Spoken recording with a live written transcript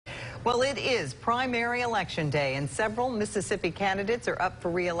Well, it is primary election day, and several Mississippi candidates are up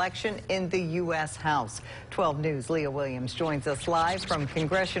for re-election in the U.S. House. 12 News' Leah Williams joins us live from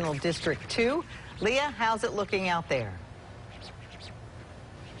Congressional District 2. Leah, how's it looking out there?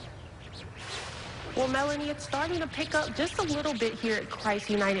 Well, Melanie, it's starting to pick up just a little bit here at Christ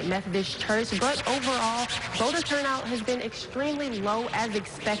United Methodist Church, but overall, voter turnout has been extremely low as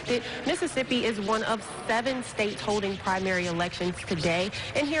expected. Mississippi is one of 7 states holding primary elections today,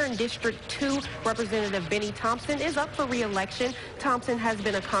 and here in District 2, Representative Benny Thompson is up for re-election. Thompson has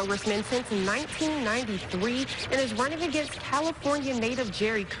been a congressman since 1993 and is running against California native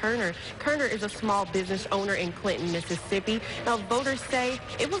Jerry Kerner. Kerner is a small business owner in Clinton, Mississippi. Now, voters say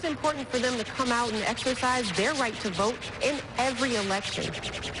it was important for them to come out and exercise their right to vote in every election.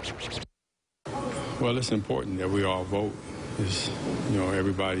 Well, it's important that we all vote.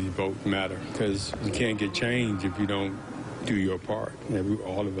 Everybody's vote matter, because you can't get change if you don't do your part.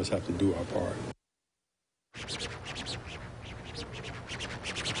 All of us have to do our part.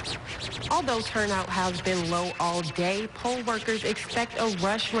 Although turnout has been low all day, poll workers expect a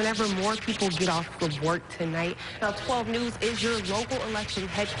rush whenever more people get off of work tonight. Now, 12 News is your local election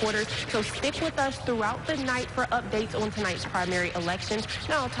headquarters, so stick with us throughout the night for updates on tonight's primary elections.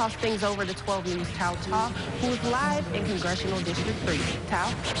 Now I'll toss things over to 12 News' Tao Ta, who is live in Congressional District 3.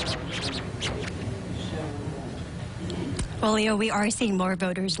 Tao? Well, Leo, we are seeing more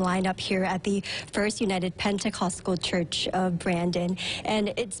voters line up here at the First United Pentecostal Church of Brandon.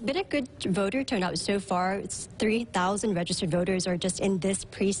 And it's been a good voter turnout so far. It's 3,000 registered voters are just in this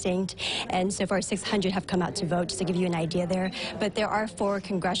precinct. And so far, 600 have come out to vote, just to give you an idea there. But there are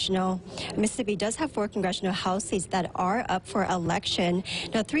Mississippi does have 4 congressional House seats that are up for election.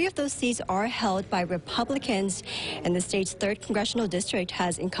 Now, 3 of those seats are held by Republicans. And the state's 3rd congressional district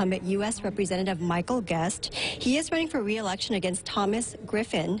has incumbent U.S. Representative Michael Guest. He is running for re-election against Thomas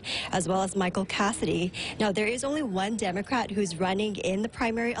Griffin, as well as Michael Cassidy. Now, there is only one Democrat who's running in the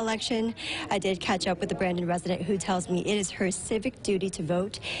primary election. I did catch up with the Brandon resident who tells me it is her civic duty to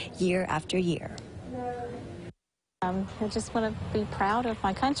vote year after year. I just want to be proud of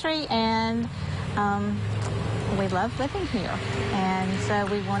my country, and we love living here. And so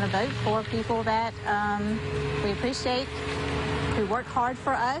we want to vote for people that we appreciate, who work hard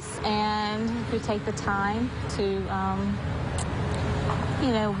for us, and who take the time to,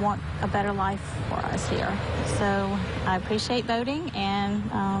 want a better life for us here. So I appreciate voting, and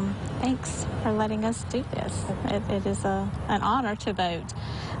thanks for letting us do this. It is an honor to vote.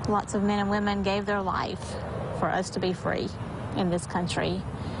 Lots of men and women gave their life for us to be free in this country,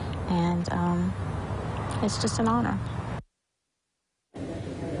 and it's just an honor.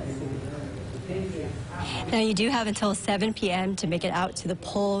 Now, you do have until 7 p.m. to make it out to the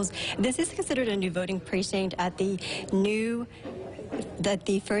polls. This is considered a new voting precinct at the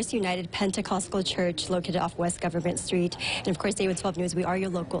First United Pentecostal Church located off West Government Street. And of course, David 12 News, we are your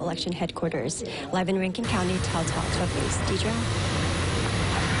local election headquarters. Live in Rankin County, Tao Ta, 12 News. Deidre?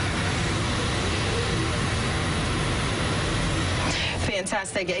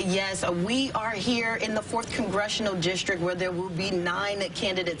 Fantastic. Yes, we are here in the 4th Congressional District, where there will be 9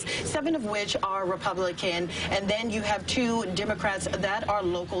 candidates, 7 of which are Republican, and then you have 2 Democrats that are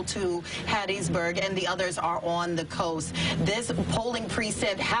local to Hattiesburg, and the others are on the coast. This polling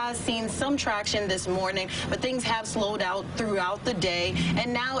precinct has seen some traction this morning, but things have slowed out throughout the day,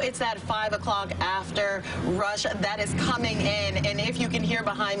 and now it's that 5 o'clock after rush that is coming in. And if you can hear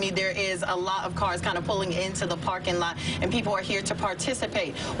behind me, there is a lot of cars kind of pulling into the parking lot, and people are here to participate.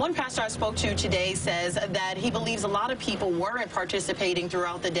 One pastor I spoke to today says that he believes a lot of people weren't participating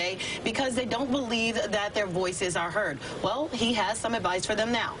throughout the day because they don't believe that their voices are heard. Well, he has some advice for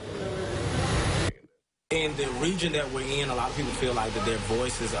them now. In the region that we're in, a lot of people feel like that their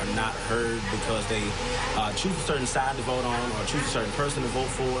voices are not heard because they choose a certain side to vote on or choose a certain person to vote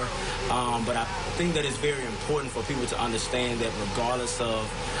for. But I think that it's very important for people to understand that regardless of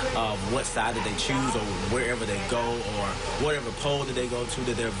what side that they choose or wherever they go or whatever poll that they go to,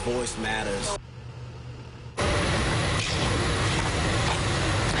 that their voice matters.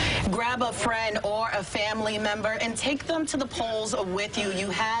 Grab a friend or a family member and take them to the polls with you. You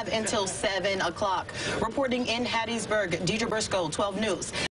have until 7 o'clock. Reporting in Hattiesburg, Deidre Briscoe, 12 News.